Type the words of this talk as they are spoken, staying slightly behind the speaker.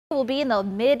will be in the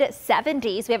mid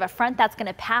 70s. We have a front that's going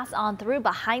to pass on through.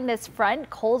 Behind this front,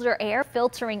 colder air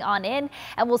filtering on in,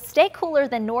 and will stay cooler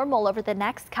than normal over the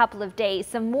next couple of days.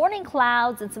 Some morning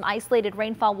clouds and some isolated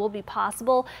rainfall will be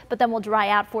possible, but then will dry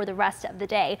out for the rest of the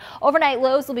day. Overnight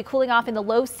lows will be cooling off in the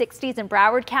low 60s in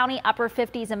Broward County, upper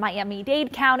 50s in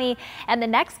Miami-Dade County, and the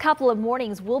next couple of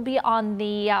mornings will be on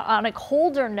a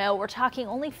colder note. We're talking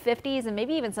only 50s and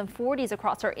maybe even some 40s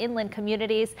across our inland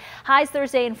communities. Highs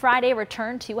Thursday and Friday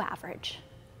return to average.